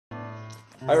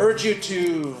I urge you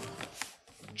to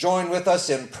join with us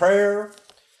in prayer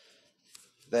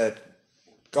that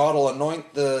God will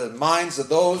anoint the minds of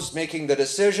those making the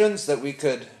decisions, that we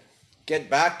could get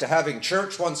back to having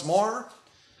church once more,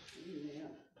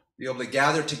 be able to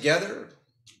gather together,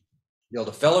 be able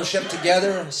to fellowship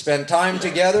together, spend time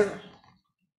together.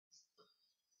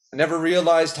 I never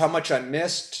realized how much I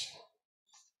missed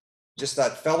just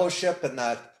that fellowship and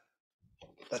that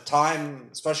time,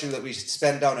 especially that we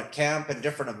spend down at camp and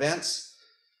different events,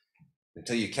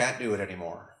 until you can't do it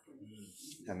anymore.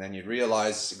 And then you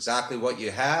realize exactly what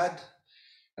you had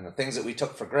and the things that we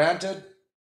took for granted.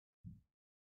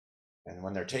 And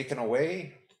when they're taken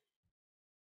away,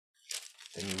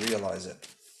 then you realize it.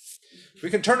 We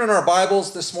can turn in our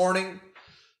Bibles this morning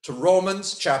to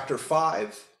Romans chapter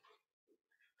 5.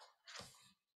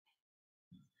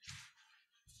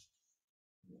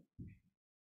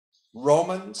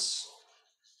 Romans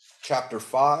chapter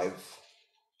 5.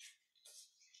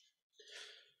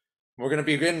 We're going to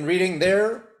begin reading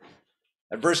there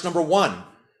at verse number 1. It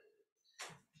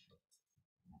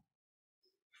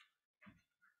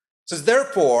says,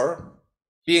 "Therefore,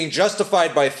 being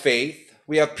justified by faith,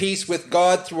 we have peace with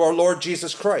God through our Lord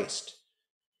Jesus Christ,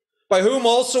 by whom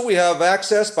also we have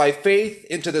access by faith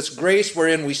into this grace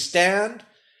wherein we stand,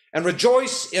 and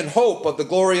rejoice in hope of the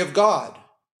glory of God.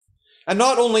 And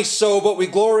not only so, but we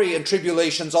glory in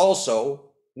tribulations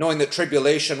also, knowing that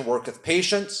tribulation worketh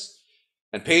patience,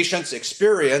 and patience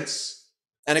experience,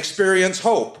 and experience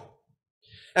hope.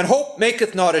 And hope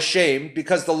maketh not ashamed,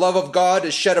 because the love of God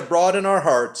is shed abroad in our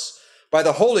hearts by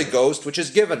the Holy Ghost which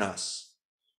is given us.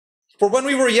 For when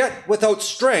we were yet without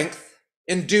strength,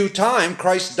 in due time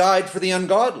Christ died for the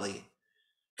ungodly.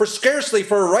 For scarcely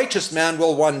for a righteous man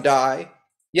will one die,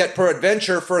 yet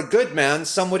peradventure for a good man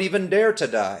some would even dare to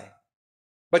die.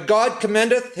 But God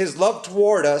commendeth his love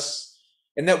toward us,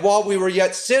 in that while we were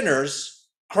yet sinners,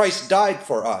 Christ died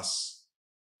for us.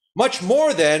 Much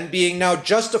more then, being now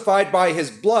justified by his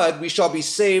blood, we shall be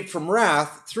saved from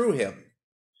wrath through him.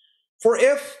 For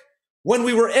if, when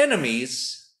we were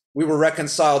enemies, we were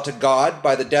reconciled to God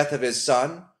by the death of his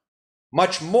Son,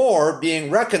 much more,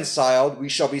 being reconciled, we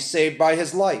shall be saved by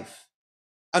his life.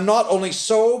 And not only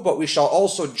so, but we shall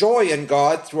also joy in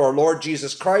God through our Lord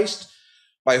Jesus Christ,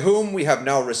 by whom we have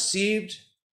now received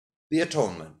the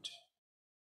atonement."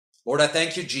 Lord, I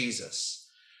thank you,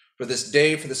 Jesus, for this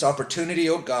day, for this opportunity,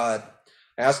 O God.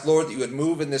 I ask, Lord, that you would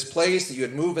move in this place, that you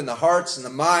would move in the hearts and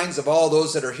the minds of all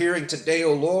those that are hearing today,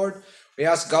 O Lord. We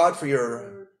ask, God, for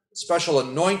your special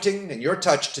anointing and your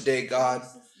touch today, God.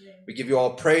 We give you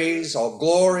all praise, all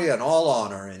glory, and all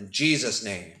honor in Jesus'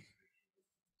 name.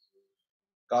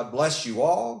 God bless you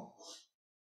all.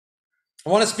 I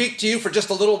want to speak to you for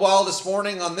just a little while this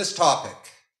morning on this topic: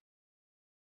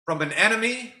 from an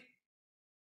enemy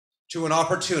to an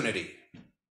opportunity.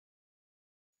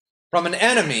 From an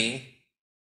enemy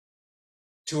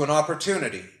to an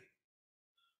opportunity.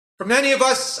 For many of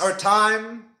us, our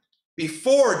time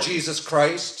before Jesus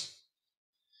Christ,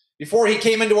 before he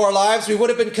came into our lives, we would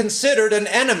have been considered an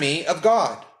enemy of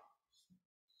God.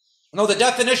 No, the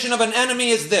definition of an enemy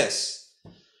is this: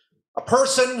 a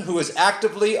person who is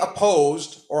actively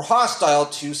opposed or hostile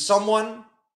to someone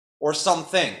or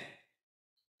something.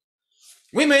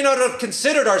 We may not have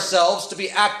considered ourselves to be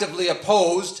actively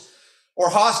opposed or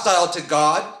hostile to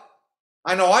God.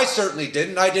 I know I certainly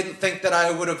didn't. I didn't think that I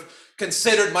would have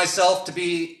considered myself to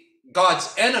be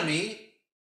God's enemy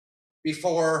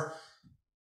before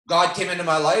God came into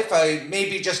my life. I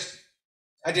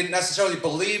didn't necessarily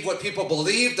believe what people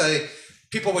believed.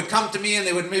 People would come to me and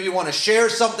they would maybe want to share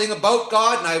something about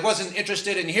God, and I wasn't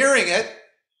interested in hearing it.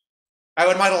 I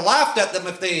might have laughed at them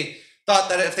if they thought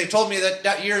that if they told me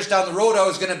that years down the road I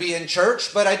was going to be in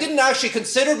church, but I didn't actually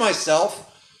consider myself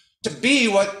to be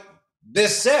what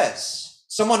this says: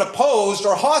 someone opposed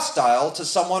or hostile to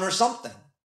someone or something.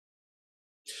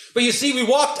 But you see, we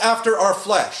walked after our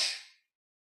flesh.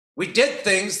 We did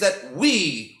things that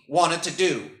we wanted to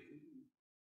do.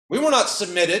 We were not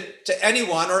submitted to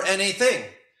anyone or anything.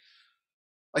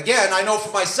 Again, I know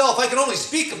for myself, I can only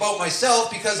speak about myself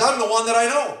because I'm the one that I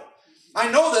know. I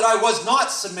know that I was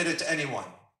not submitted to anyone.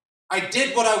 I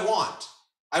did what I want.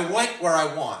 I went where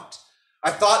I want.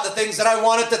 I thought the things that I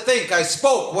wanted to think. I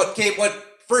spoke what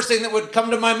first thing that would come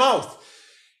to my mouth.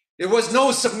 There was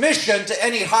no submission to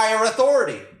any higher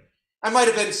authority. I might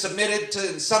have been submitted to,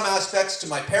 in some aspects, to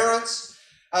my parents.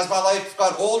 As my life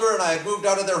got older and I had moved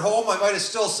out of their home, I might have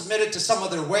still submitted to some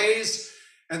of their ways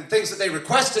and things that they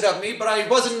requested of me, but I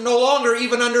wasn't no longer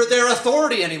even under their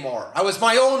authority anymore. I was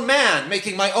my own man,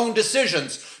 making my own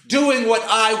decisions, doing what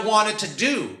I wanted to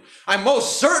do. I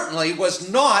most certainly was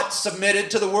not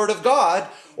submitted to the Word of God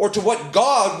or to what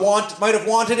God might have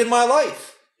wanted in my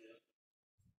life.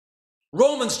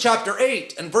 Romans chapter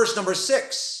 8 and verse number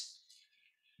 6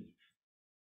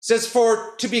 says,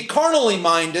 "For to be carnally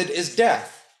minded is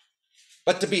death,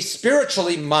 but to be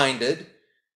spiritually minded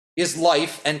is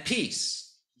life and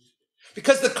peace.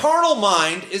 Because the carnal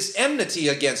mind is enmity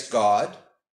against God,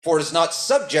 for it is not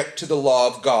subject to the law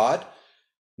of God,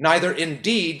 neither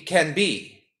indeed can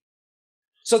be.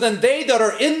 So then they that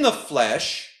are in the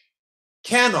flesh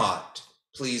cannot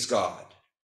please God."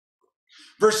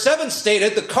 Verse 7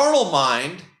 stated, the carnal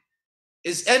mind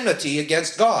is enmity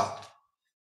against God.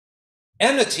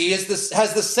 Enmity has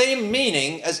the same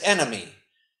meaning as enemy.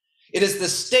 It is the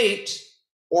state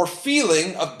or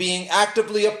feeling of being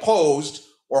actively opposed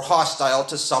or hostile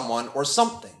to someone or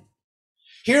something.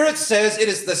 Here it says it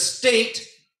is the state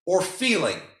or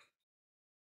feeling.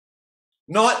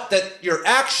 Not that your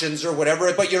actions or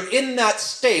whatever, but you're in that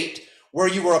state where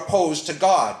you were opposed to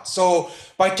God. So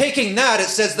by taking that, it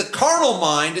says the carnal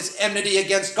mind is enmity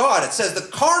against God. It says the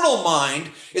carnal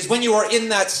mind is when you are in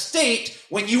that state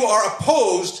when you are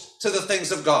opposed to the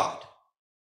things of God.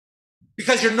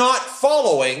 Because you're not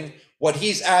following what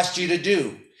he's asked you to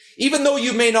do. Even though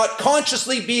you may not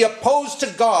consciously be opposed to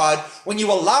God, when you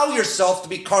allow yourself to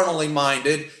be carnally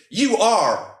minded, you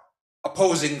are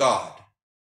opposing God.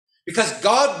 Because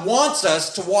God wants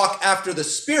us to walk after the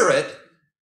Spirit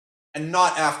and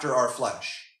not after our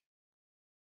flesh.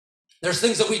 There's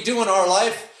things that we do in our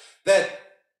life that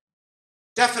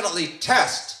definitely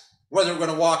test whether we're going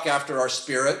to walk after our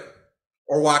spirit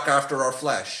or walk after our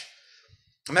flesh.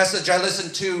 A message I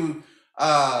listened to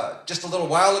just a little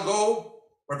while ago,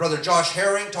 where Brother Josh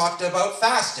Herring talked about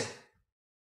fasting.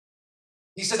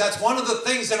 He said that's one of the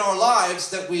things in our lives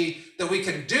that we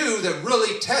can do that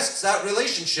really tests that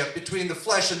relationship between the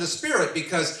flesh and the spirit,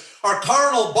 because our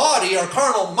carnal body, our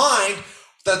carnal mind,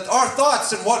 that our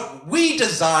thoughts and what we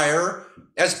desire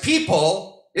as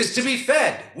people is to be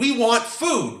fed. We want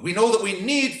food. We know that we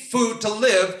need food to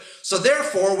live. So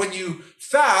therefore, when you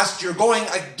fast, you're going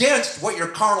against what your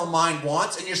carnal mind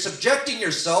wants, and you're subjecting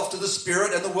yourself to the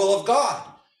Spirit and the will of God.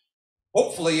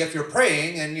 Hopefully, if you're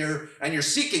praying and you're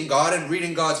seeking God and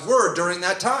reading God's word during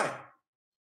that time.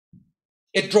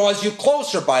 It draws you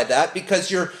closer by that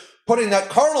because you're putting that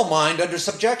carnal mind under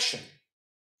subjection.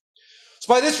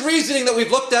 So by this reasoning that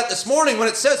we've looked at this morning, when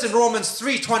it says in Romans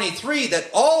 3:23 that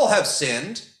all have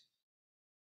sinned,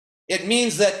 it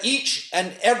means that each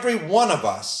and every one of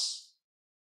us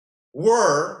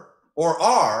were or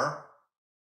are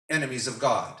enemies of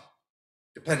God,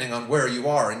 depending on where you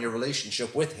are in your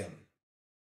relationship with him.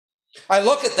 I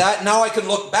look at that, now I can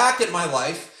look back at my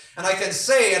life, and I can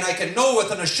say, and I can know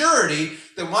with an assurity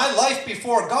that my life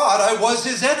before God, I was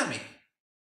his enemy.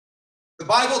 The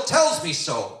Bible tells me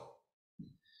so.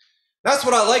 That's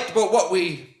what I liked about what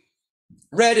we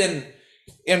read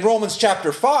in Romans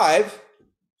chapter 5. It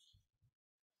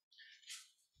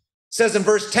says in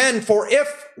verse 10, "For if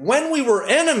when we were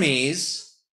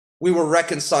enemies, we were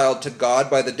reconciled to God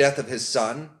by the death of his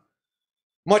Son,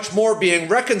 much more being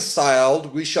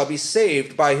reconciled, we shall be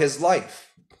saved by his life.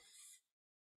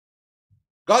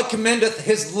 God commendeth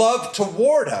his love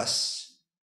toward us,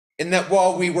 in that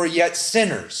while we were yet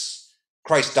sinners,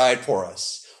 Christ died for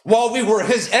us. While we were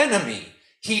his enemy,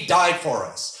 he died for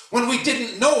us. When we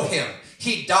didn't know him,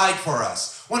 he died for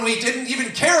us. When we didn't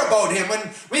even care about him,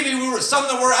 when maybe we were some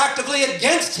that were actively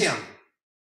against him,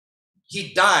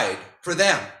 he died for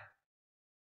them."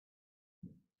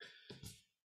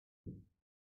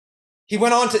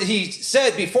 He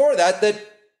said before that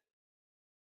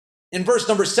in verse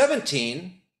number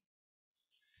 7,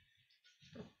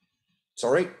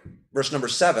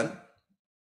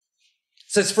 it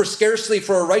says, "For scarcely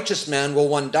for a righteous man will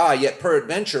one die, yet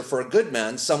peradventure for a good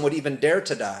man some would even dare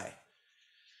to die."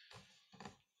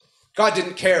 God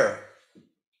didn't care.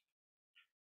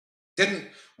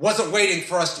 Wasn't waiting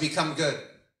for us to become good.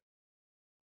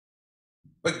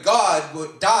 But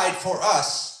God died for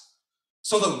us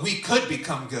so that we could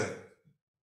become good.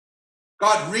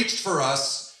 God reached for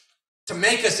us to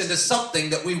make us into something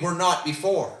that we were not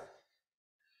before.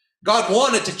 God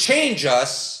wanted to change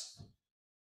us,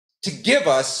 to give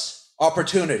us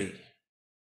opportunity.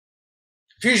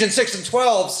 Ephesians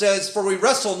 6:12 says, "For we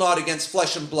wrestle not against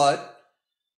flesh and blood,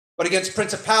 but against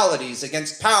principalities,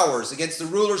 against powers, against the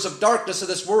rulers of darkness of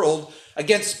this world,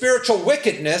 against spiritual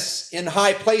wickedness in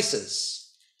high places."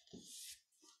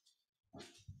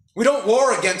 We don't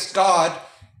war against God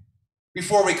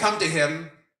before we come to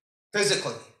him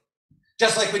physically.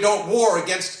 Just like we don't war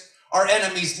against our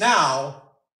enemies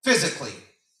now physically.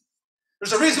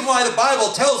 There's a reason why the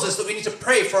Bible tells us that we need to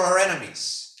pray for our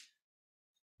enemies.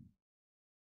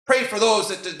 Pray for those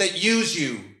that use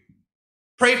you.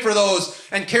 Pray for those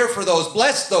and care for those.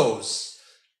 Bless those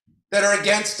that are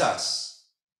against us.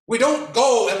 We don't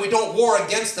go and we don't war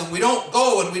against them. We don't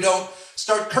go and we don't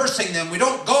start cursing them. We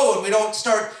don't go and we don't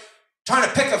start trying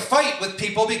to pick a fight with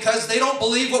people because they don't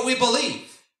believe what we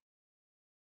believe.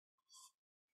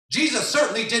 Jesus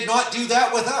certainly did not do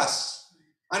that with us.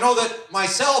 I know that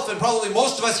myself and probably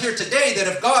most of us here today, that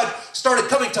if God started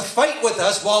coming to fight with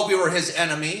us while we were his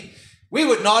enemy, we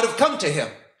would not have come to him.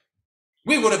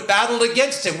 We would have battled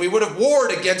against him. We would have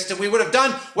warred against him. We would have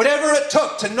done whatever it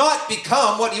took to not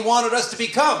become what he wanted us to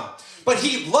become. But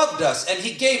he loved us and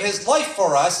he gave his life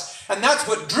for us, and that's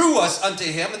what drew us unto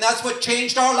him, and that's what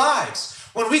changed our lives.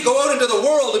 When we go out into the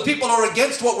world and people are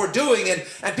against what we're doing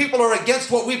and people are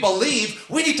against what we believe,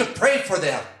 we need to pray for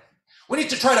them. We need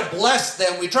to try to bless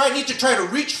them. We need to try to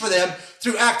reach for them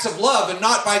through acts of love and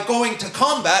not by going to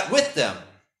combat with them,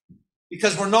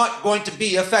 because we're not going to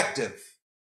be effective.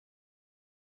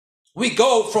 We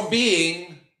go from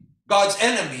being God's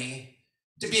enemy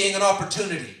to being an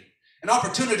opportunity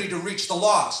to reach the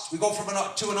lost. We go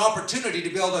to an opportunity to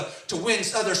be able to win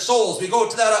other souls. We go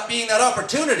to that being that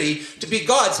opportunity to be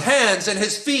God's hands and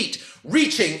his feet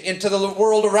reaching into the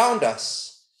world around us.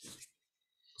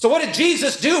 So what did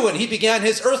Jesus do when he began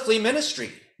his earthly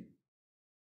ministry?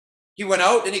 He went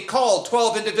out and he called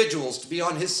 12 individuals to be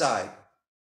on his side,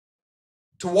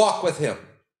 to walk with him,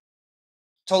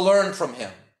 to learn from him.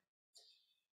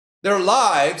 Their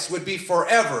lives would be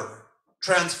forever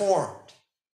transformed.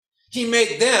 He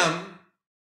made them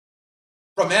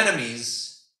from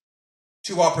enemies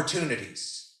to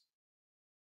opportunities.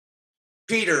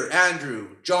 Peter,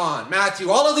 Andrew, John,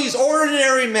 Matthew, all of these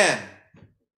ordinary men.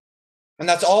 And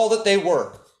that's all that they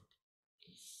were.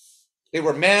 They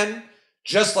were men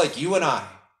just like you and I.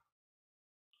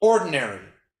 Ordinary,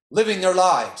 living their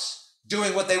lives,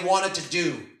 doing what they wanted to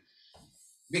do.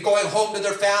 Be going home to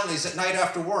their families at night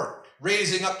after work,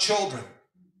 raising up children.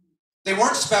 They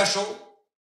weren't special.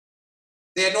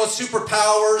 They had no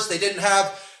superpowers.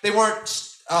 They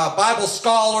weren't Bible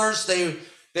scholars.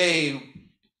 They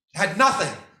had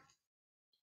nothing.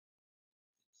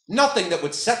 Nothing that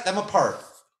would set them apart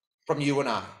from you and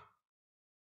I.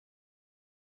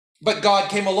 But God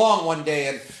came along one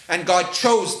day and God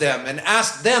chose them and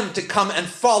asked them to come and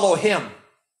follow him.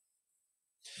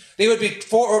 They would be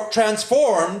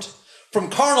transformed from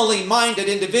carnally minded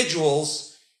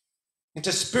individuals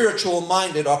into spiritual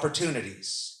minded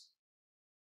opportunities.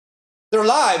 Their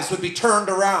lives would be turned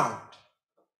around,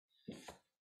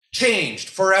 changed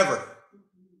forever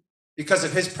because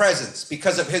of his presence,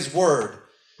 because of his word,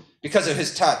 because of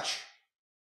his touch.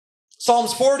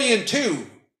 Psalms 40:2.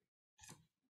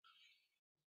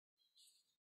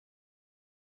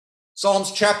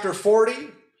 Psalms chapter 40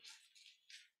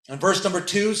 and verse number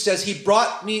 2 says, he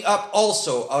brought me up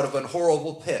also out of an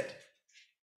horrible pit,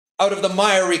 out of the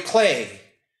miry clay,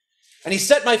 and he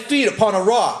set my feet upon a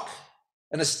rock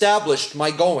and established my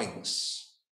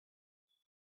goings.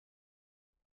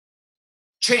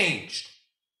 Changed.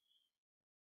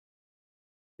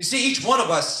 You see, each one of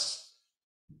us,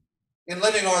 in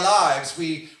living our lives,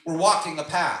 we were walking a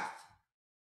path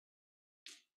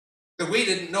that we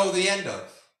didn't know the end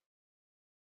of.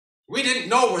 We didn't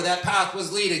know where that path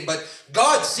was leading, but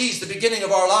God sees the beginning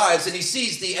of our lives, and he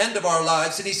sees the end of our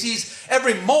lives, and he sees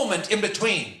every moment in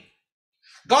between.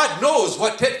 God knows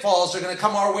what pitfalls are going to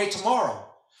come our way tomorrow.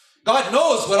 God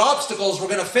knows what obstacles we're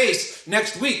going to face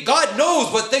next week. God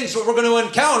knows what things we're going to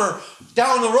encounter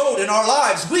down the road in our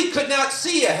lives. We could not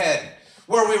see ahead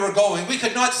where we were going. We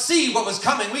could not see what was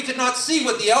coming. We could not see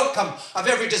what the outcome of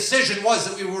every decision was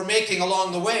that we were making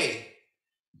along the way.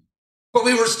 But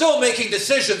we were still making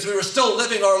decisions. We were still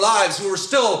living our lives. We were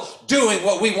still doing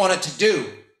what we wanted to do.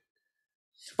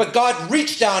 But God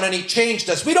reached down and he changed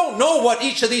us. We don't know what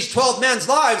each of these 12 men's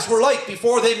lives were like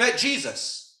before they met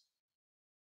Jesus.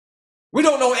 We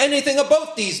don't know anything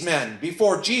about these men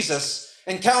before Jesus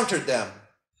encountered them.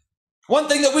 One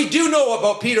thing that we do know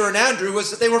about Peter and Andrew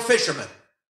was that they were fishermen.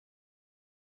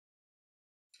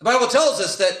 The Bible tells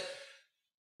us that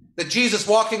Jesus,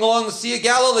 walking along the Sea of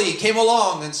Galilee, came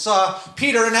along and saw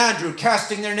Peter and Andrew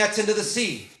casting their nets into the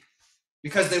sea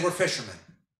because they were fishermen.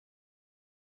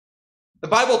 The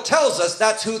Bible tells us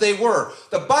that's who they were.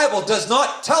 The Bible does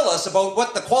not tell us about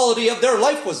what the quality of their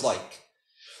life was like.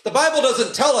 The Bible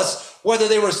doesn't tell us whether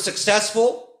they were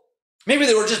successful. Maybe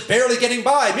they were just barely getting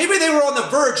by. Maybe they were on the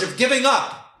verge of giving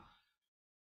up.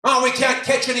 Oh, we can't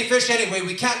catch any fish anyway.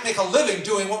 We can't make a living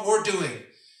doing what we're doing.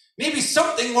 Maybe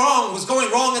something wrong was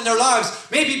going wrong in their lives.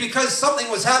 Maybe because something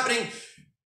was happening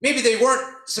Maybe they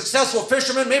weren't successful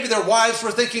fishermen. Maybe their wives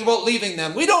were thinking about leaving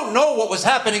them. We don't know what was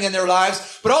happening in their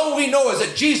lives, but all we know is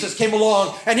that Jesus came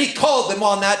along and he called them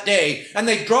on that day, and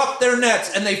they dropped their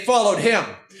nets and they followed him.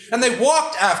 And they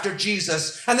walked after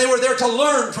Jesus, and they were there to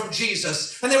learn from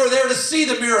Jesus, and they were there to see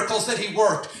the miracles that he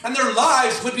worked, and their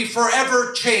lives would be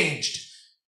forever changed.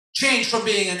 Changed from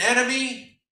being an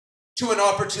enemy to an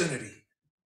opportunity.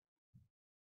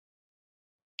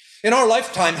 In our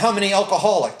lifetime, how many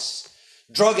alcoholics,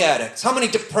 drug addicts, how many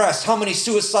depressed, how many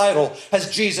suicidal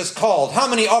has Jesus called? How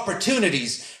many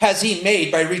opportunities has he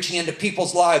made by reaching into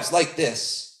people's lives like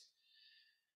this?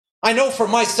 I know for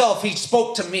myself, he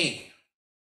spoke to me.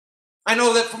 I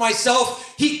know that for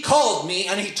myself, he called me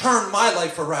and he turned my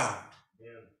life around.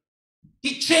 Yeah.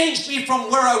 He changed me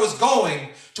from where I was going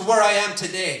to where I am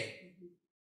today.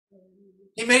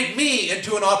 He made me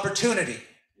into an opportunity,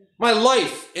 my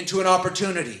life into an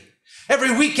opportunity.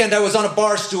 Every weekend I was on a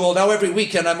bar stool. Now every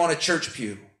weekend I'm on a church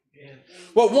pew.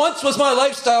 What once was my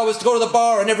lifestyle was to go to the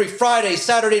bar, and every Friday,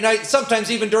 Saturday night, and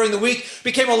sometimes even during the week,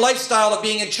 became a lifestyle of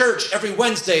being in church every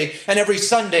Wednesday and every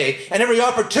Sunday, and every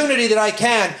opportunity that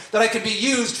I could be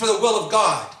used for the will of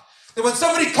God. That when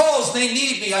somebody calls and they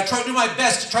need me, I try to do my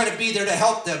best to try to be there to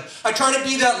help them. I try to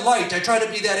be that light. I try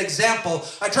to be that example.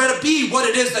 I try to be what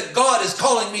it is that God is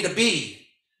calling me to be.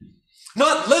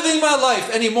 Not living my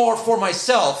life anymore for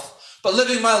myself, but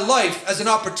living my life as an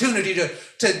opportunity to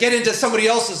get into somebody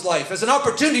else's life, as an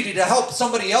opportunity to help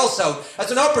somebody else out,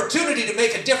 as an opportunity to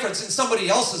make a difference in somebody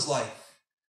else's life.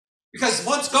 Because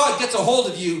once God gets a hold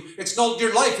of you,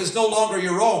 your life is no longer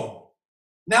your own.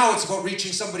 Now it's about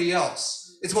reaching somebody else.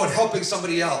 It's about helping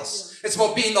somebody else. It's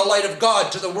about being the light of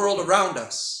God to the world around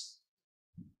us.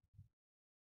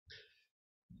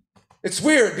 It's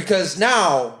weird because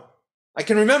now I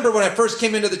can remember when I first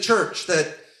came into the church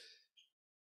that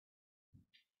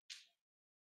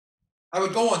I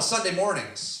would go on Sunday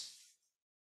mornings.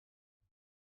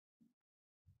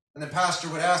 And the pastor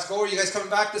would ask, are you guys coming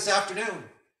back this afternoon?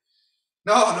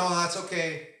 No, that's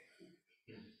okay.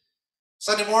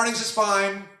 Sunday mornings is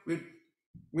fine.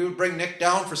 We would bring Nick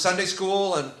down for Sunday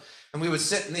school, and we would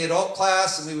sit in the adult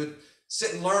class, and we would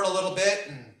sit and learn a little bit.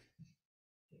 And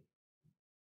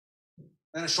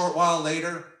then a short while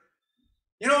later,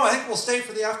 I think we'll stay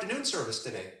for the afternoon service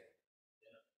today.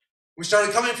 We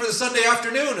started coming for the Sunday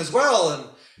afternoon as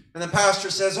well, and the pastor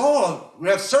says, we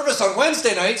have service on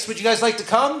Wednesday nights. Would you guys like to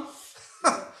come?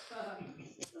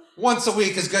 Once a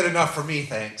week is good enough for me,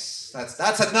 thanks.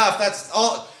 That's enough. That's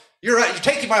all. You're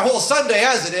taking my whole Sunday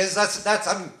as it is.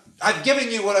 I'm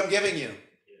giving you what I'm giving you.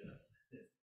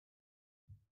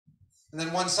 And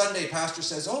then one Sunday, pastor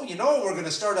says, we're going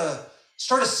to start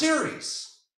a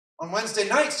series on Wednesday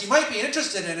nights. You might be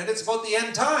interested in it. It's about the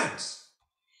end times.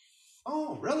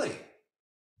 Oh, really?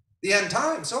 The end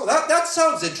times? Oh, that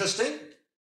sounds interesting.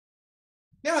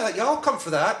 Yeah, I'll come for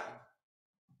that.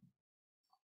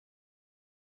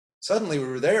 Suddenly we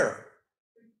were there.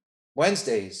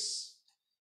 Wednesdays,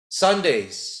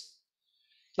 Sundays.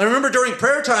 I remember during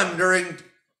prayer time,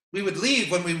 we would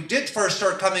leave when we did first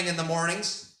start coming in the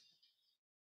mornings.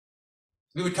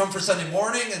 We would come for Sunday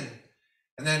morning,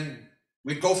 and then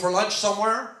we'd go for lunch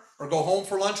somewhere or go home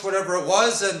for lunch, whatever it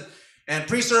was, and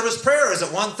pre-service prayer is at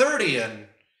 1:30, and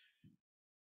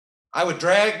I would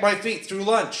drag my feet through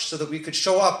lunch so that we could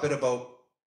show up at about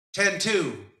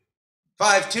 10:02,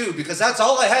 5:02, because that's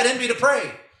all I had in me to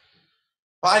pray.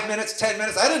 5 minutes, 10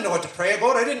 minutes. I didn't know what to pray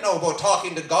about. I didn't know about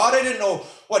talking to God. I didn't know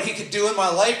what he could do in my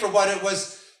life or what it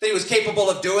was that he was capable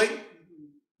of doing.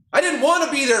 I didn't want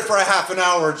to be there for a half an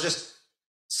hour just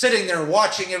sitting there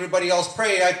watching everybody else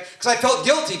pray, because I felt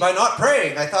guilty by not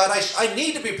praying. I thought I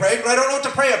need to be praying, but I don't know what to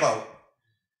pray about.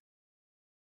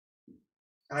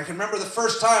 And I can remember the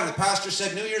first time the pastor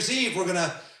said, New Year's Eve, we're going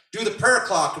to do the prayer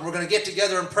clock, and we're going to get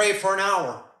together and pray for an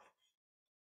hour.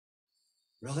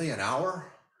 Really, an hour?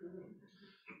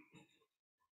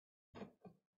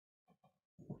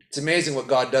 It's amazing what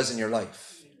God does in your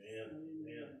life.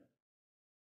 Amen.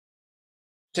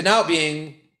 To now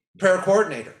being prayer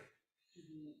coordinator.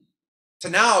 To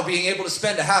now being able to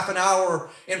spend a half an hour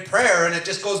in prayer, and it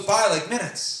just goes by like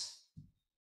minutes.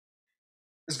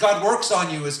 As God works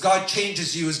on you, as God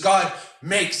changes you, as God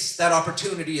makes that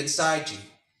opportunity inside you.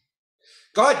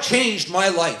 God changed my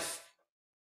life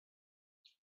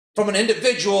from an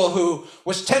individual who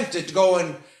was tempted to go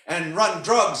and run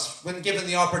drugs when given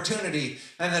the opportunity,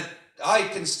 and that I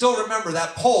can still remember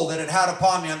that pull that it had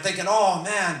upon me. I'm thinking, oh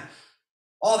man,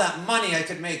 all that money I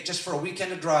could make just for a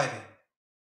weekend of driving.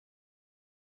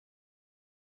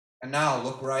 And now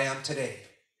look where I am today.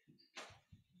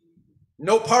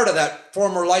 No part of that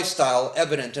former lifestyle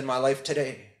evident in my life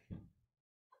today.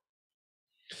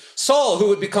 Saul, who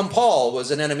would become Paul,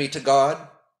 was an enemy to God,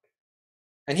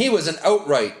 and he was an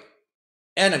outright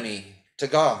enemy to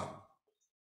God,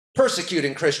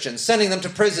 persecuting Christians, sending them to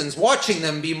prisons, watching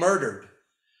them be murdered.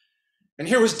 And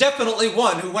here was definitely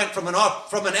one who went from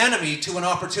an enemy to an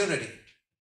opportunity.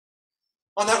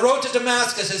 On that road to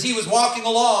Damascus, as he was walking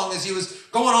along, as he was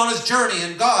going on his journey,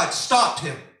 and God stopped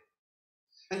him.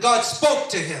 And God spoke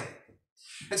to him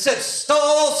and said,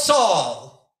 "Saul,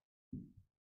 Saul."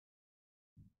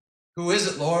 "Who is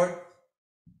it, Lord?"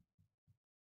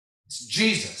 "It's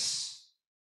Jesus,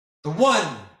 the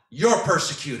one you're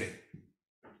persecuting."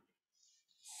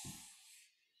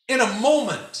 In a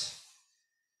moment,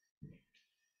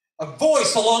 a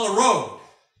voice along the road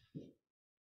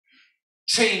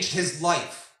changed his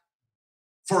life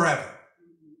forever.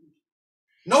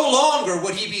 No longer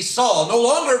would he be Saul. No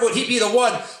longer would he be the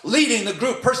one leading the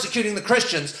group persecuting the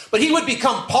Christians, but he would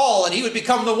become Paul, and he would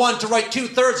become the one to write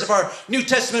 2/3 of our New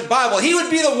Testament Bible. He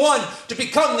would be the one to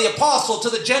become the apostle to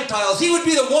the Gentiles. He would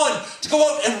be the one to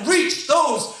go out and reach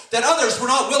those that others were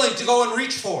not willing to go and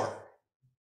reach for.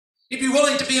 He'd be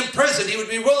willing to be imprisoned. He would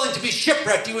be willing to be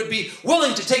shipwrecked. He would be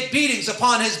willing to take beatings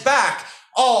upon his back,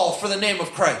 all for the name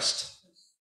of Christ.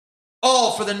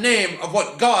 All for the name of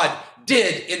what God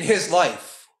did in his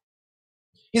life.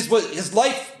 His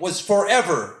life was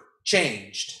forever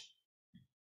changed.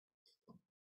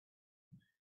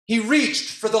 He reached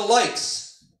for the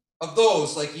likes of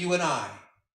those like you and I.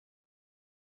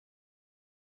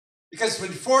 Because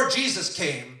before Jesus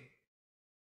came,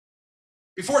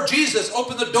 before Jesus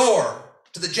opened the door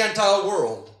to the Gentile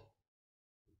world,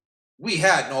 we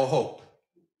had no hope.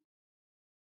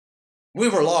 We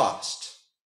were lost.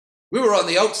 We were on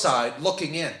the outside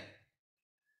looking in.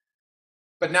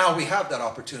 But now we have that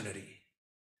opportunity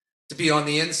to be on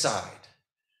the inside,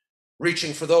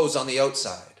 reaching for those on the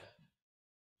outside.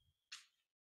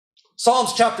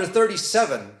 Psalms chapter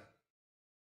 37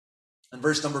 and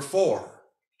verse number 4.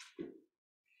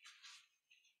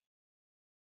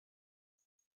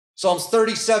 Psalms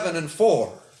 37 and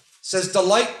 4 says,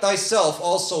 "Delight thyself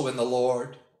also in the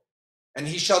Lord, and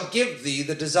he shall give thee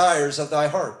the desires of thy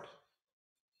heart."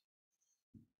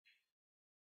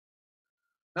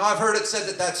 Now, I've heard it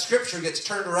said that scripture gets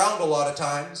turned around a lot of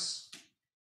times.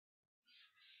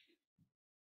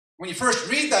 When you first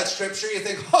read that scripture, you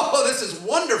think, "Oh, this is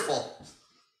wonderful.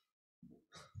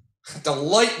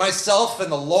 Delight myself in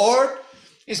the Lord.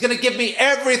 He's going to give me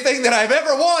everything that I've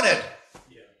ever wanted."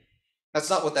 Yeah. That's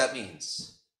not what that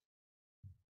means.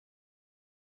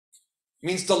 It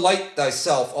means delight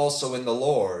thyself also in the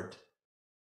Lord,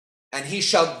 and he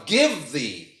shall give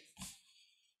thee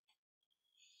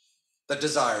the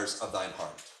desires of thine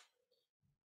heart.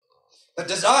 The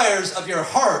desires of your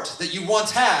heart that you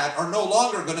once had are no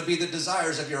longer going to be the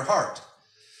desires of your heart.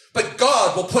 But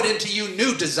God will put into you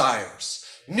new desires,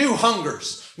 new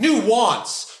hungers, new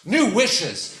wants, new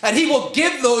wishes, and he will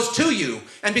give those to you.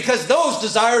 And because those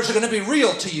desires are going to be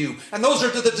real to you, and those are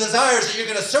the desires that you're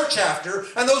going to search after,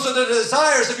 and those are the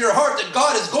desires of your heart that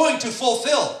God is going to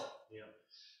fulfill.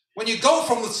 When you go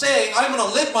from saying, "I'm going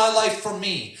to live my life for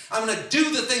me, I'm going to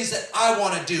do the things that I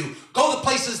want to do, go the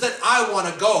places that I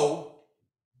want to go,"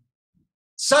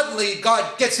 suddenly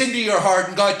God gets into your heart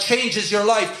and God changes your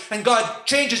life and God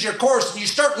changes your course, and you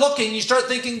start looking, you start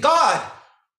thinking, "God,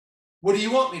 what do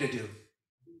you want me to do?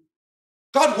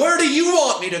 God, where do you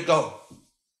want me to go?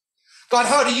 God,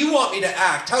 how do you want me to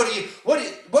act?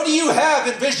 What do you have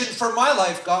envisioned for my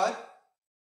life, God?"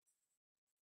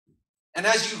 And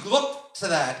as you look to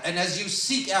that, and as you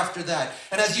seek after that,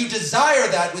 and as you desire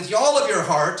that with all of your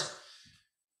heart,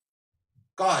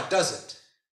 God does it.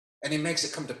 And he makes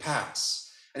it come to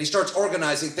pass. And he starts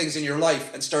organizing things in your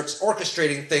life and starts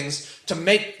orchestrating things to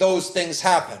make those things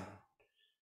happen.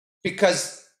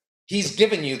 Because he's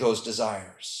given you those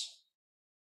desires.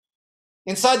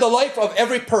 Inside the life of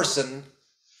every person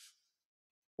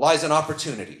lies an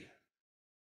opportunity.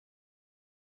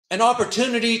 An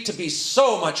opportunity to be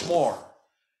so much more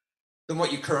than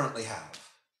what you currently have.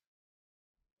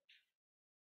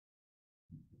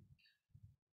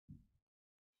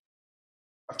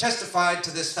 I've testified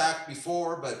to this fact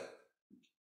before, but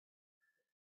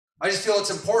I just feel it's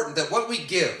important that what we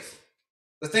give,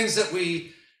 the things that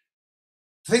we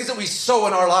sow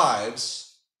in our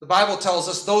lives, the Bible tells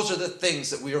us those are the things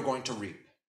that we are going to reap.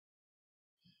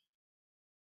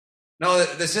 Now,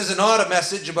 this is not a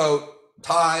message about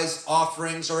tithes,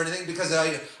 offerings, or anything, because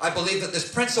I believe that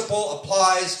this principle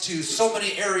applies to so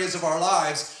many areas of our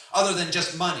lives other than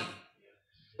just money.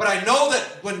 But I know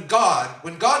that when God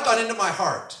got into my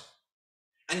heart,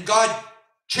 and God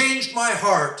changed my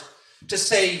heart to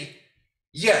say,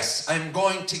 "Yes, I'm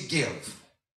going to give,"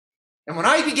 And when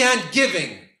I began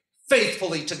giving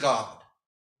faithfully to God,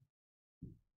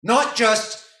 not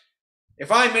just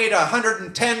if I made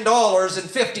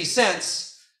 $110.50,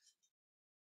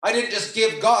 I didn't just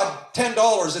give God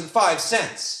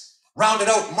 $10.05, rounded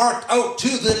out, marked out to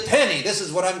the penny. This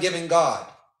is what I'm giving God.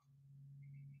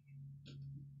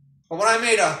 But when I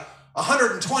made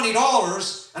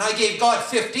 $120 and I gave God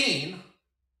 $15,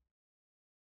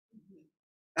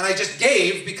 and I just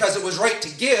gave because it was right to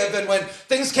give, and when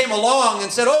things came along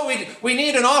and said, oh, we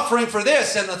need an offering for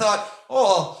this, and I thought,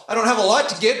 oh, I don't have a lot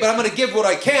to give, but I'm going to give what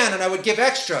I can, and I would give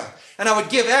extra, and I would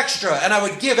give extra, and I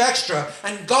would give extra,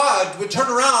 and God would turn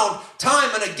around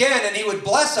time and again, and he would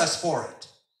bless us for it.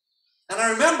 And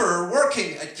I remember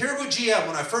working at Caribou GM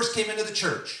when I first came into the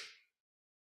church,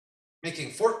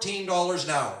 making $14 an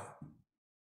hour.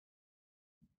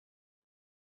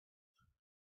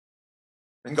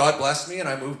 And God blessed me, and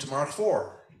I moved to Mark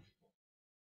IV.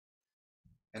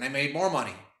 And I made more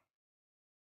money.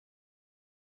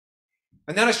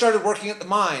 And then I started working at the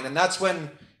mine, and that's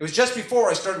when, it was just before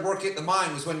I started working at the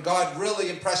mine, was when God really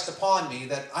impressed upon me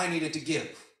that I needed to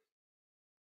give.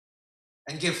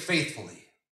 And give faithfully.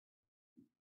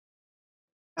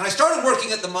 And I started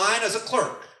working at the mine as a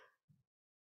clerk.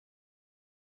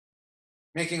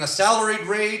 Making a salaried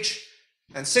wage,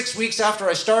 and 6 weeks after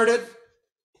I started,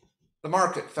 the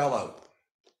market fell out.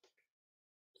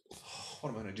 What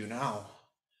am I going to do now?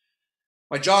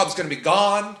 My job's going to be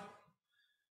gone.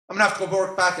 I'm going to have to go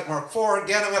work back at Mark IV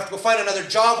again. I'm going to have to go find another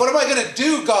job. What am I going to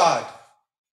do, God?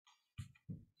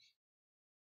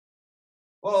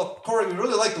 Well, Cory, we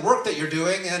really like the work that you're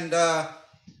doing, and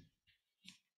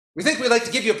we think we'd like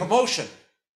to give you a promotion.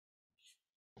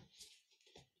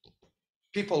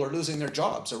 People are losing their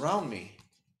jobs around me,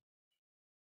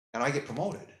 and I get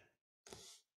promoted.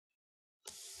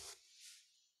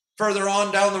 Further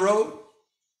on down the road,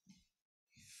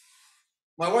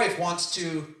 my wife wants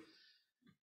to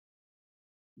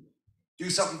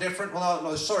do something different. Well,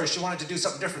 no, sorry, she wanted to do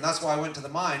something different. That's why I went to the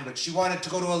mine, but she wanted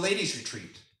to go to a ladies'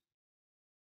 retreat.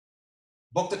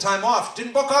 Booked the time off.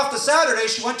 Didn't book off the Saturday.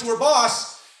 She went to her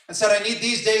boss and said, I need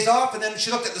these days off. And then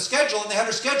she looked at the schedule, and they had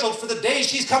her scheduled for the day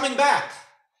she's coming back.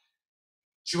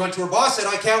 She went to her boss and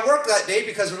said, I can't work that day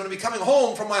because we're going to be coming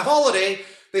home from my holiday.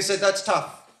 They said, that's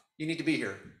tough. You need to be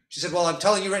here. She said, well, I'm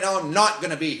telling you right now, I'm not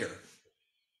going to be here.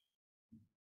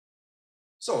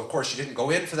 So, of course, she didn't go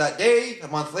in for that day. A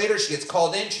month later, she gets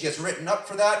called in. She gets written up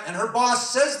for that. And her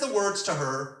boss says the words to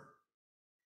her,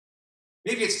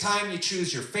 maybe it's time you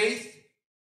choose your faith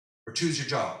or choose your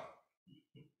job.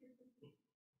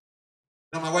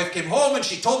 Now, my wife came home and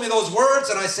she told me those words.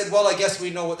 And I said, well, I guess we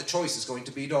know what the choice is going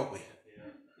to be, don't we?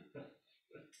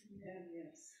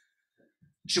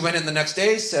 She went in the next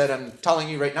day, said, I'm telling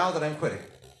you right now that I'm quitting.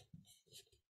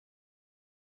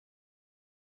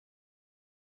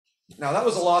 Now, that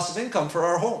was a loss of income for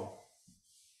our home.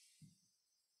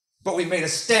 But we made a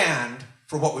stand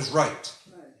for what was right.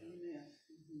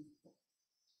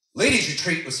 Ladies'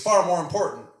 retreat was far more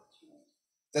important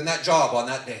than that job on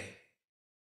that day.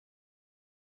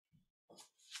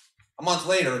 A month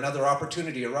later, another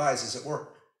opportunity arises at work.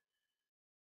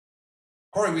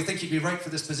 Cory, we think you'd be right for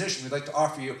this position. We'd like to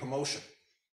offer you a promotion.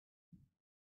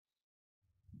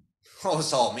 Oh,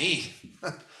 it's all me.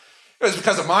 It was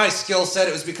because of my skill set.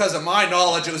 It was because of my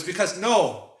knowledge. It was because,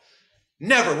 no,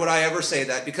 never would I ever say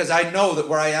that, because I know that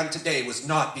where I am today was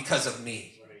not because of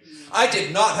me. I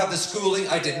did not have the schooling.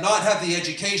 I did not have the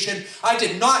education. I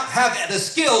did not have the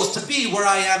skills to be where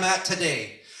I am at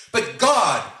today. But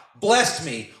God blessed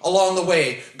me along the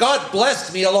way. God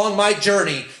blessed me along my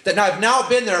journey that I've now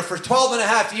been there for 12 and a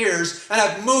half years, and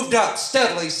I've moved up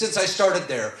steadily since I started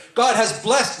there. God has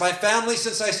blessed my family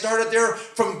since I started there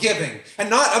from giving.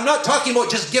 And I'm not talking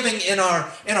about just giving in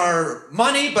our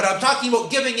money, but I'm talking about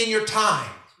giving in your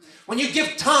time. When you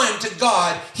give time to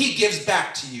God, he gives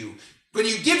back to you. When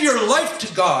you give your life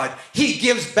to God, he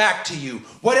gives back to you.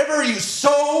 Whatever you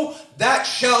sow, that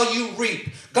shall you reap.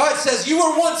 God says, you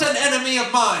were once an enemy of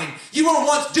mine. You were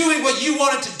once doing what you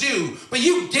wanted to do, but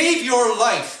you gave your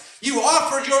life. You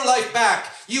offered your life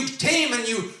back. You came and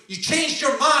you changed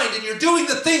your mind, and you're doing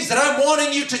the things that I'm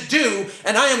wanting you to do,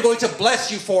 and I am going to bless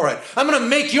you for it. I'm going to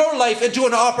make your life into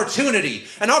an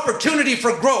opportunity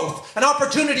for growth, an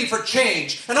opportunity for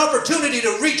change, an opportunity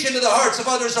to reach into the hearts of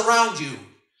others around you.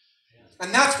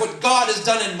 And that's what God has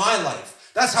done in my life.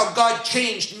 That's how God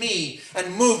changed me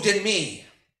and moved in me.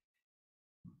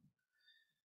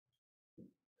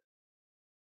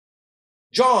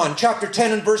 John chapter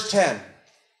 10 and verse 10.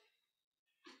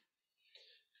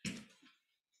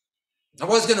 I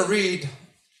was going to read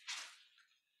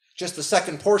just the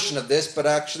second portion of this, but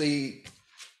actually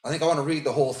I think I want to read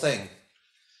the whole thing.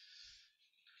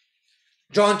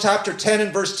 John chapter 10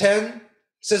 and verse 10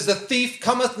 says, "The thief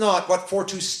cometh not but for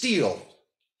to steal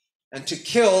and to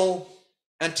kill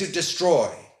and to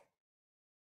destroy.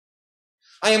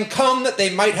 I am come that they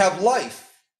might have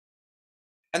life,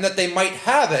 and that they might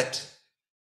have it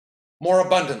more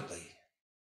abundantly."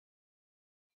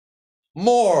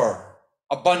 More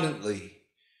abundantly.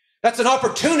 That's an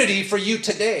opportunity for you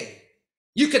today.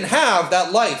 You can have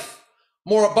that life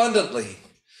more abundantly.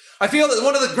 I feel that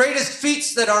one of the greatest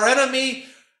feats that our enemy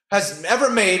has ever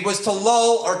made was to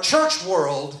lull our church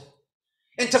world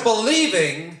into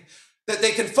believing that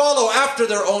they can follow after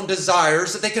their own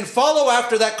desires, that they can follow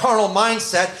after that carnal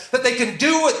mindset, that they can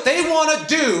do what they want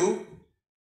to do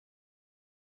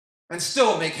and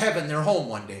still make heaven their home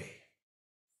one day.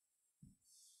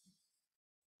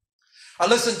 I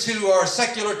listen to our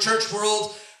secular church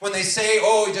world when they say,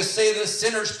 oh, you just say the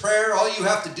sinner's prayer. All you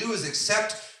have to do is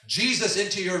accept Jesus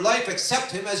into your life,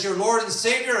 accept him as your Lord and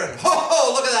Savior, and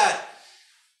ho, look at that.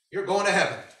 You're going to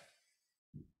heaven.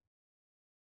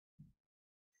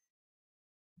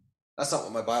 That's not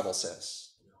what my Bible says.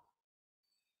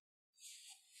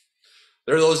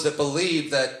 There are those that believe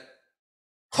that,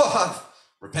 I've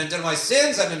repented of my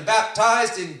sins, I've been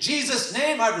baptized in Jesus'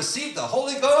 name, I've received the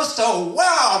Holy Ghost, oh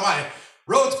wow, my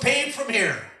road's paved from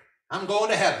here. I'm going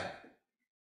to heaven.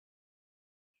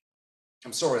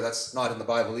 I'm sorry, that's not in the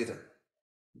Bible either.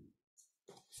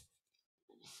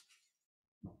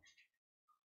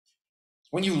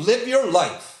 When you live your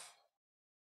life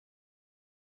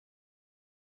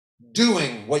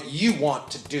doing what you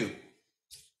want to do,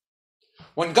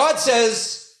 when God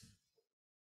says,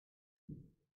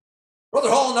 Brother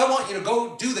Holland, I want you to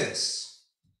go do this.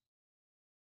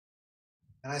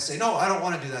 And I say, no, I don't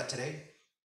want to do that today.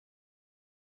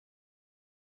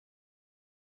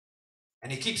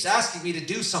 And he keeps asking me to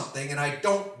do something and I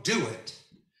don't do it.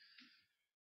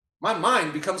 My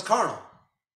mind becomes carnal.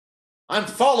 I'm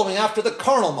following after the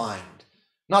carnal mind,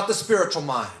 not the spiritual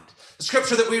mind. The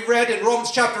scripture that we read in Romans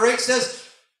chapter 8 says,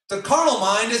 the carnal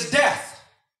mind is death.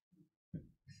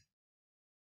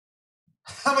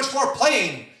 How much more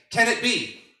plain can it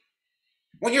be?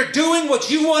 When you're doing what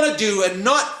you want to do and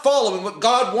not following what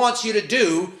God wants you to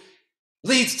do,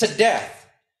 leads to death.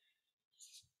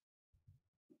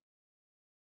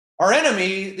 Our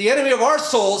enemy, the enemy of our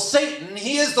souls, Satan,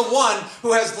 he is the one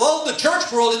who has lulled the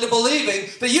church world into believing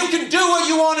that you can do what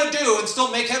you want to do and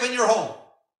still make heaven your home.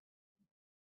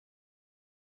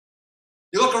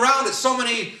 You look around at so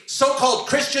many so-called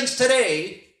Christians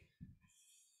today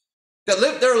that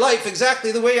live their life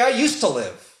exactly the way I used to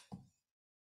live.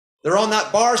 They're on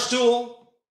that bar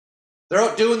stool. They're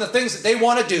out doing the things that they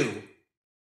want to do.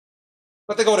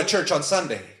 But they go to church on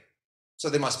Sunday,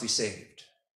 so they must be saved.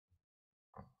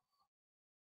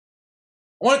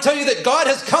 I want to tell you that God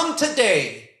has come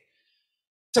today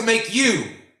to make you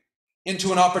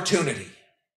into an opportunity.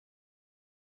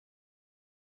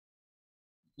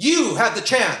 You have the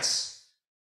chance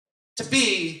to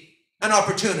be an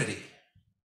opportunity.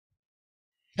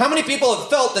 How many people have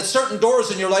felt that certain doors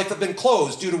in your life have been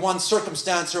closed due to one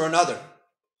circumstance or another?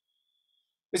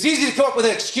 It's easy to come up with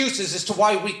excuses as to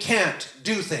why we can't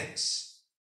do things.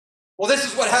 Well, this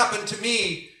is what happened to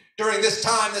me during this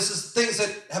time. This is things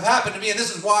that have happened to me, and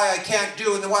this is why I can't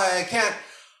do and why I can't.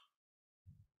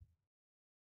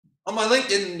 On my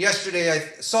LinkedIn yesterday, I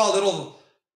saw a little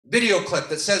video clip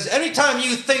that says, anytime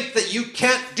you think that you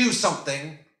can't do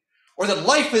something or that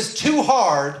life is too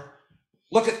hard,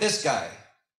 look at this guy.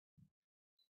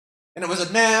 And it was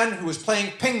a man who was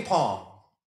playing ping pong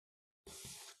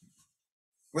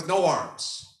with no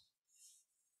arms,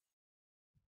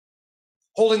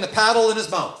 holding the paddle in his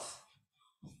mouth.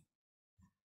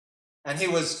 And he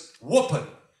was whooping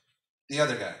the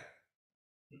other guy.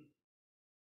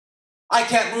 I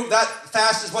can't move that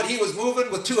fast as what he was moving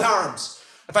with two arms.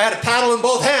 If I had a paddle in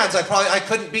both hands, I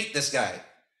couldn't beat this guy.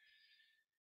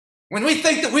 When we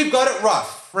think that we've got it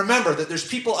rough, remember that there's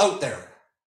people out there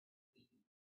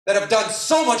that have done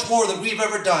so much more than we've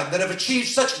ever done, that have achieved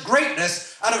such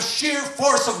greatness out of sheer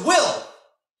force of will.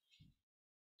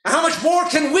 And how much more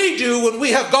can we do when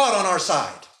we have God on our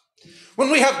side?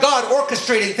 When we have God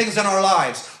orchestrating things in our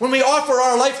lives, when we offer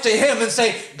our life to him and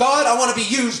say, God, I want to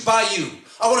be used by you.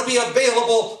 I want to be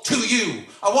available to you.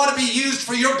 I want to be used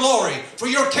for your glory, for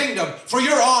your kingdom, for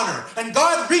your honor. And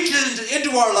God reaches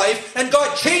into our life and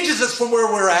God changes us from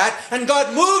where we're at and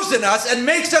God moves in us and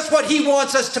makes us what he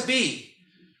wants us to be.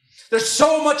 There's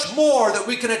so much more that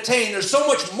we can attain. There's so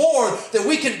much more that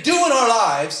we can do in our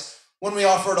lives when we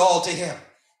offer it all to him.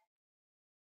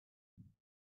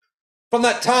 From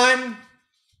that time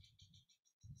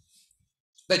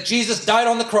that Jesus died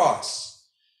on the cross,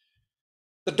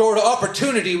 the door to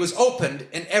opportunity was opened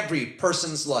in every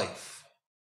person's life.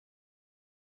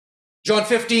 John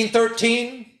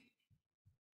 15:13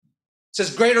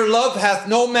 says, greater love hath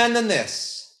no man than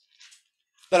this,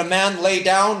 that a man lay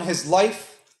down his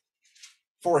life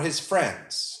for his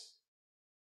friends.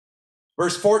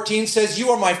 Verse 14 says, you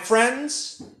are my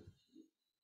friends.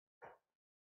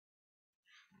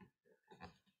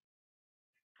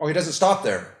 Oh, he doesn't stop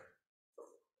there.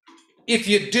 If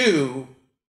you do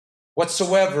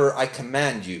whatsoever I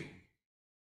command you.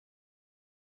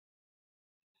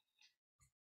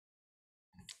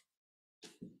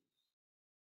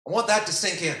 I want that to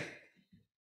sink in.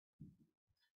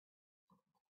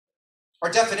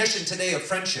 Our definition today of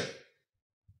friendship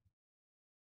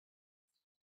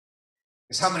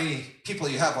is how many people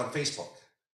you have on Facebook.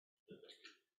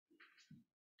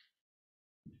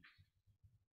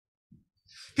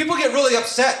 People get really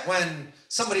upset when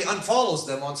somebody unfollows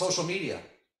them on social media.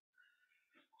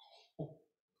 Well,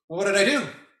 what did I do?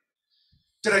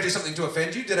 Did I do something to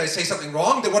offend you? Did I say something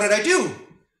wrong? What did I do?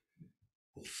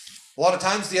 A lot of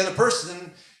times the other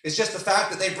person is just the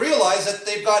fact that they've realized that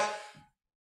they've got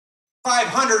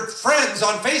 500 friends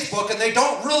on Facebook and they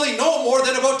don't really know more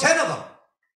than about 10 of them.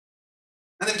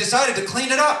 And they've decided to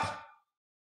clean it up.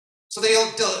 So they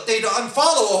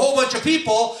unfollow a whole bunch of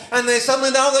people, and they suddenly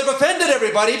now they've offended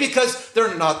everybody because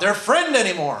they're not their friend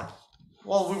anymore.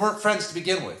 Well, we weren't friends to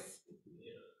begin with.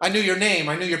 I knew your name,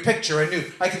 I knew your picture,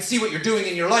 I can see what you're doing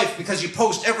in your life because you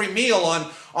post every meal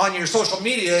on your social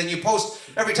media, and you post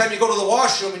every time you go to the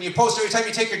washroom, and you post every time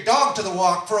you take your dog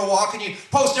for a walk, and you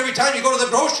post every time you go to the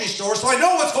grocery store. So I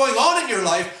know what's going on in your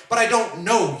life, but I don't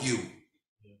know you.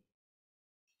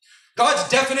 God's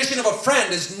definition of a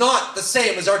friend is not the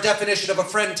same as our definition of a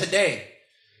friend today.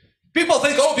 People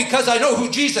think, oh, because I know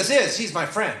who Jesus is, he's my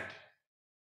friend.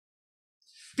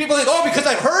 People think, oh, because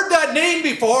I've heard that name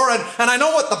before and I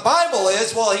know what the Bible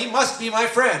is, well, he must be my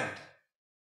friend.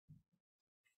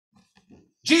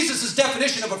 Jesus'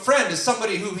 definition of a friend is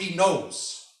somebody who he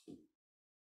knows,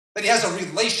 that he has a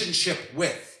relationship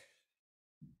with.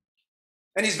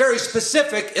 And he's very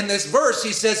specific in this verse.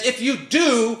 He says, if you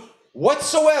do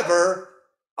whatsoever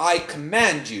I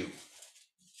command you,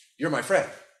 you're my friend.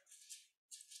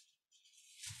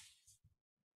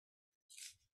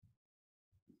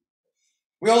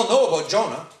 We all know about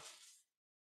Jonah.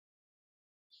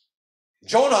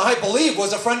 Jonah, I believe,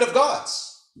 was a friend of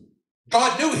God's.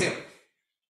 God knew him.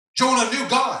 Jonah knew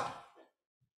God.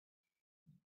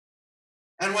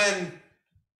 And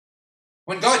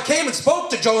when God came and spoke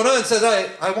to Jonah and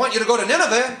said, I want you to go to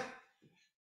Nineveh,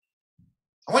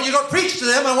 I want you to go preach to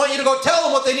them, I want you to go tell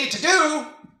them what they need to do,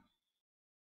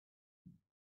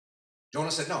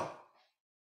 Jonah said, no.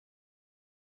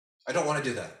 I don't want to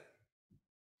do that.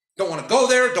 Don't want to go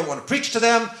there, don't want to preach to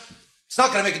them. It's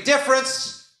not going to make a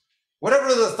difference.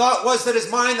 Whatever the thought was in his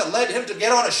mind that led him to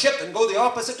get on a ship and go the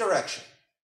opposite direction.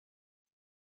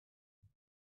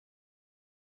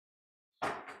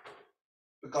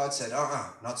 But God said,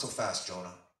 not so fast,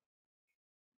 Jonah.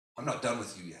 I'm not done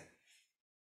with you yet.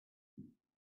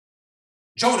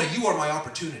 Jonah, you are my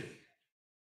opportunity.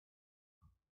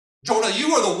 Jonah,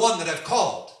 you are the one that I've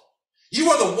called.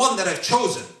 You are the one that I've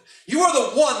chosen. You are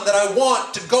the one that I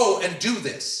want to go and do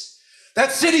this.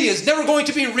 That city is never going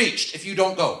to be reached if you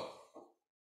don't go.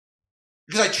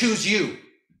 Because I choose you.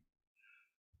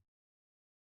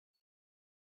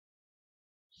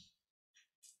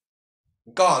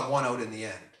 God won out in the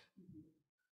end.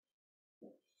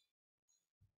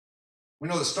 We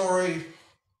know the story.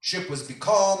 Ship was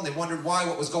becalmed. They wondered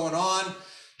what was going on.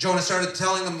 Jonah started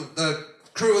telling them, the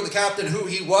crew and the captain, who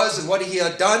he was and what he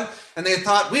had done. And they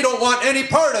thought, we don't want any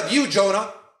part of you,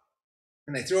 Jonah.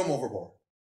 And they threw him overboard.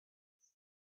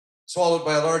 Swallowed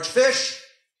by a large fish,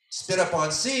 spit up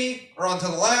on sea, or onto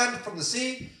the land from the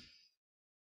sea.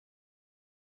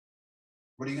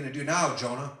 What are you going to do now,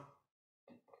 Jonah?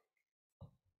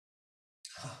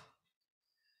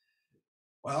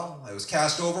 Well, I was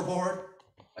cast overboard.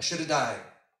 I should have died.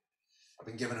 I've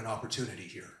been given an opportunity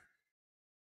here.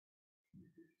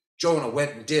 Jonah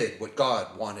went and did what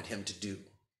God wanted him to do.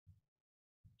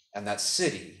 And that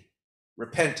city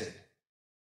repented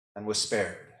and was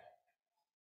spared.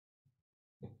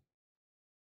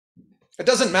 It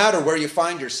doesn't matter where you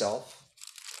find yourself.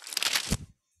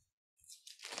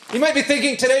 You might be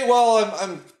thinking today,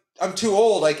 well, I'm too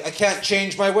old. I can't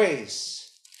change my ways.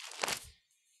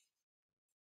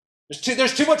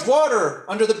 There's too much water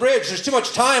under the bridge. There's too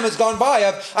much time has gone by.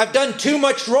 I've done too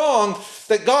much wrong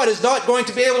that God is not going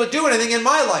to be able to do anything in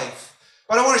my life.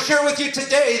 But I want to share with you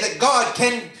today that God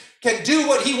can can do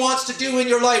what he wants to do in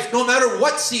your life, no matter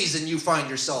what season you find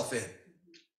yourself in.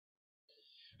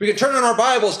 We can turn in our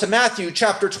Bibles to Matthew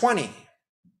chapter 20.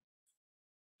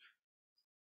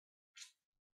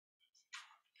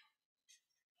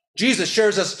 Jesus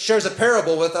shares a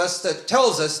parable with us that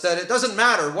tells us that it doesn't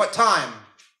matter what time,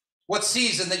 what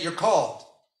season that you're called.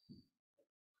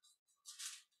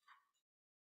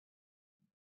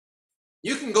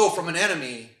 You can go from an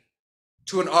enemy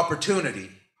to an opportunity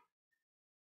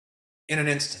in an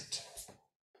instant.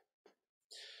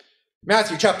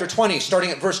 Matthew chapter 20, starting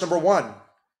at verse number 1. It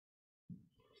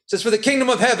says, "For the kingdom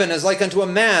of heaven is like unto a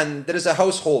man that is a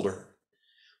householder,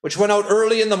 which went out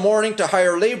early in the morning to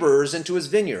hire laborers into his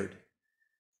vineyard.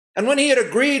 And when he had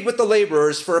agreed with the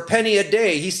laborers for a penny a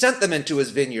day, he sent them into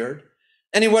his vineyard.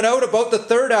 And he went out about the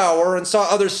third hour and saw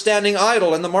others standing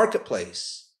idle in the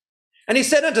marketplace. And he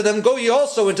said unto them, Go ye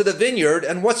also into the vineyard,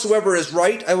 and whatsoever is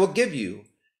right I will give you.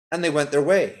 And they went their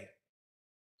way.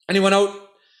 And he went out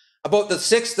about the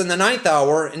 6th and the 9th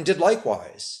hour, and did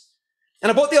likewise. And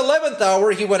about the 11th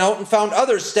hour he went out and found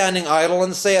others standing idle,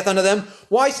 and saith unto them,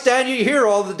 Why stand ye here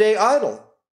all the day idle?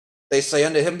 They say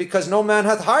unto him, Because no man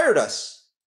hath hired us.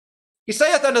 He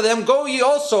saith unto them, Go ye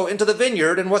also into the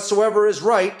vineyard, and whatsoever is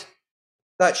right,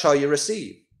 that shall ye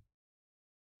receive.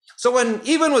 So when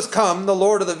even was come, the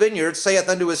Lord of the vineyard saith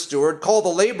unto his steward, Call the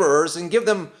laborers, and give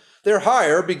them their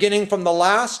hire, beginning from the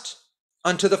last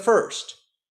unto the first.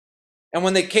 And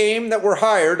when they came that were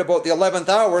hired about the 11th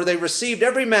hour, they received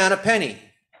every man a penny.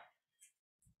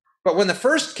 But when the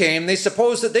first came, they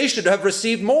supposed that they should have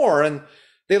received more, and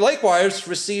they likewise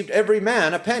received every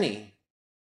man a penny.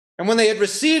 And when they had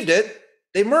received it,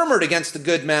 they murmured against the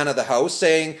good man of the house,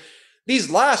 saying, These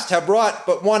last have wrought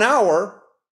but 1 hour,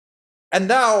 and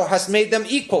thou hast made them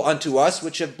equal unto us,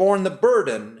 which have borne the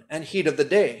burden and heat of the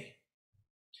day.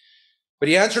 But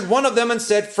he answered one of them and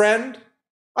said, Friend,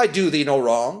 I do thee no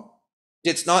wrong.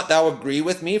 Didst not thou agree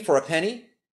with me for a penny?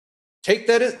 Take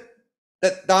that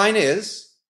thine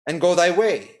is, and go thy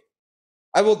way.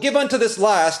 I will give unto this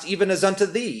last even as unto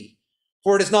thee.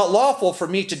 For it is not lawful for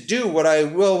me to do what I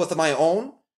will with my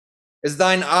own. Is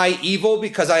thine eye evil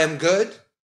because I am good?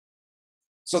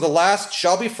 So the last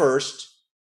shall be first,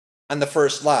 and the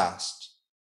first last.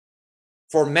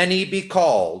 For many be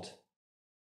called,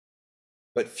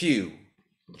 but few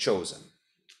chosen."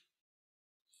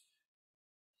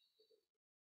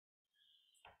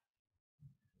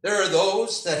 There are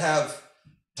those that have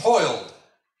toiled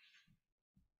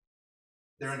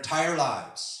their entire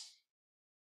lives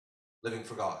living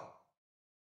for God.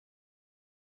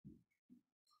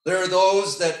 There are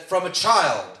those that from a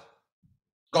child,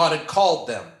 God had called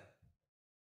them,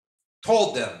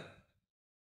 told them,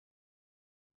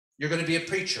 you're going to be a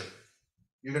preacher.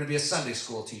 You're going to be a Sunday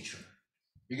school teacher.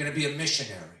 You're going to be a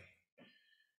missionary.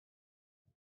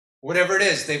 Whatever it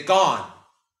is, they've gone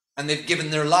and they've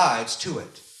given their lives to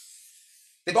it.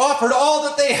 They've offered all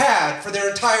that they had for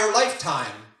their entire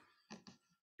lifetime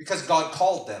because God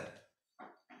called them.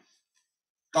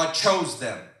 God chose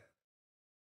them.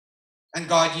 And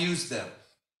God used them.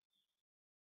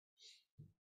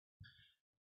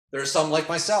 There are some like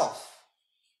myself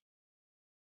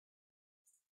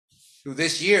who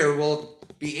this year will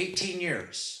be 18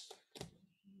 years.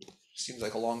 Seems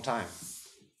like a long time.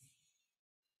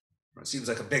 It seems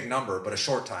like a big number, but a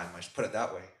short time. I should put it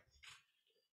that way.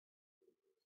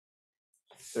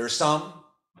 There are some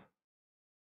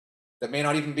that may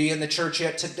not even be in the church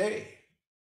yet today.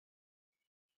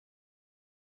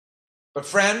 But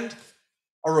friend,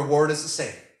 our reward is the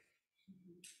same.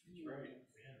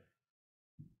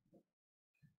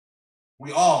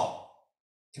 We all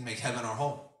can make heaven our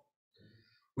home.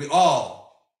 We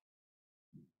all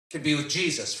can be with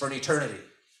Jesus for an eternity.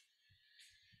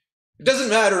 It doesn't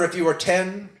matter if you are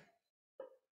 10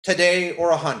 today or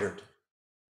 100.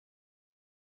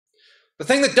 The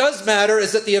thing that does matter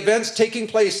is that the events taking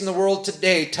place in the world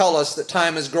today tell us that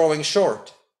time is growing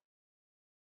short.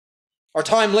 Our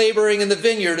time laboring in the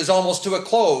vineyard is almost to a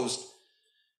close,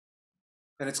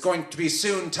 and it's going to be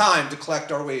soon time to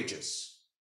collect our wages.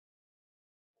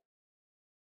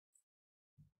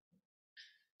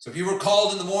 So if you were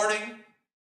called in the morning,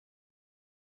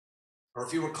 or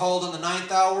if you were called in the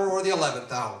 9th hour or the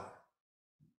 11th hour,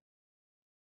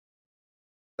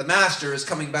 the Master is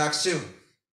coming back soon.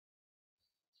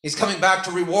 He's coming back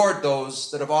to reward those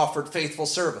that have offered faithful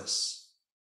service.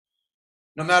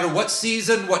 No matter what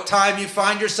season, what time you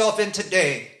find yourself in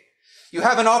today, you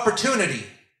have an opportunity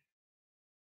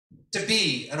to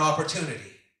be an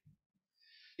opportunity.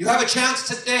 You have a chance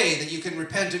today that you can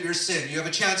repent of your sin. You have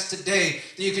a chance today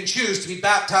that you can choose to be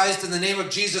baptized in the name of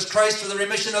Jesus Christ for the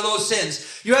remission of those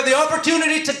sins. You have the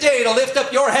opportunity today to lift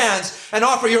up your hands and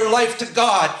offer your life to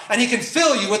God, and He can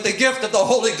fill you with the gift of the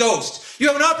Holy Ghost. You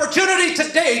have an opportunity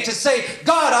today to say,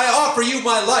 God, I offer you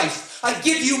my life. I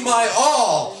give you my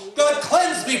all. God,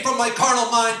 cleanse me from my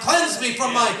carnal mind. Cleanse me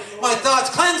from my thoughts.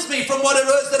 Cleanse me from what it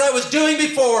was that I was doing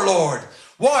before, Lord.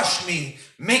 Wash me.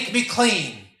 Make me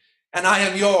clean. And I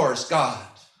am yours, God.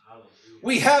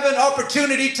 We have an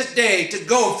opportunity today to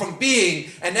go from being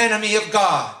an enemy of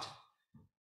God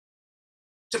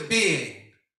to being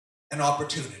an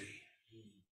opportunity.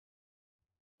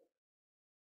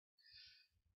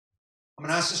 I'm going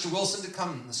to ask Sister Wilson to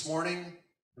come this morning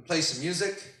and play some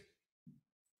music.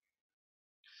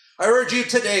 I urge you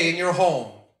today in your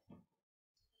home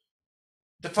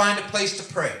to find a place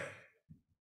to pray.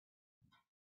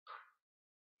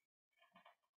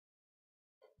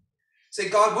 Say,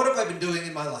 God, what have I been doing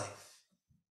in my life?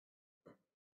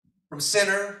 From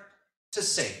sinner to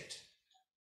saint.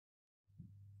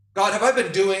 God, have I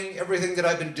been doing everything that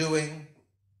I've been doing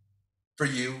for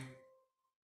you?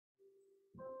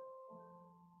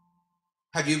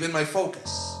 Have you been my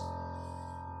focus?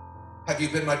 Have you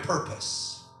been my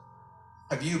purpose?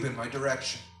 Have you been my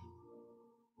direction?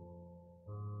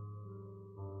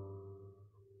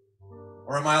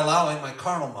 Or am I allowing my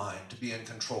carnal mind to be in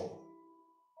control?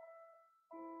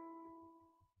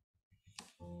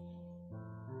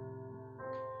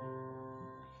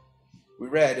 We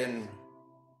read in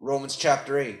Romans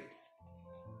chapter 8,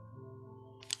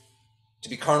 to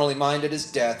be carnally minded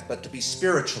is death, but to be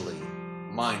spiritually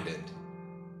minded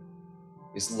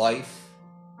is life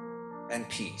and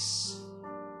peace.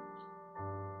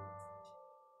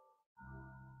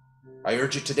 I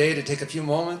urge you today to take a few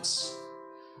moments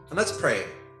and let's pray.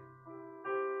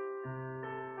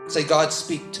 Say, God,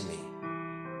 speak to me.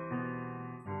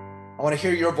 I want to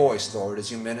hear your voice, Lord,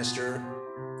 as you minister.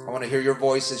 I want to hear your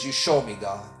voice as you show me,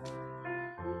 God.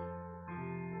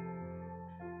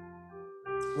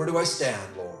 Where do I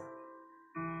stand, Lord?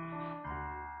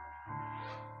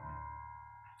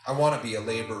 I want to be a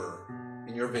laborer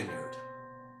in your vineyard.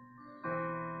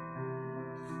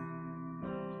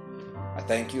 I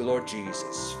thank you, Lord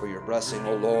Jesus, for your blessing,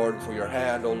 O Lord, for your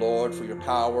hand, O Lord, for your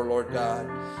power, Lord God.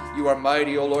 You are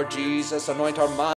mighty, O Lord Jesus. Anoint our minds.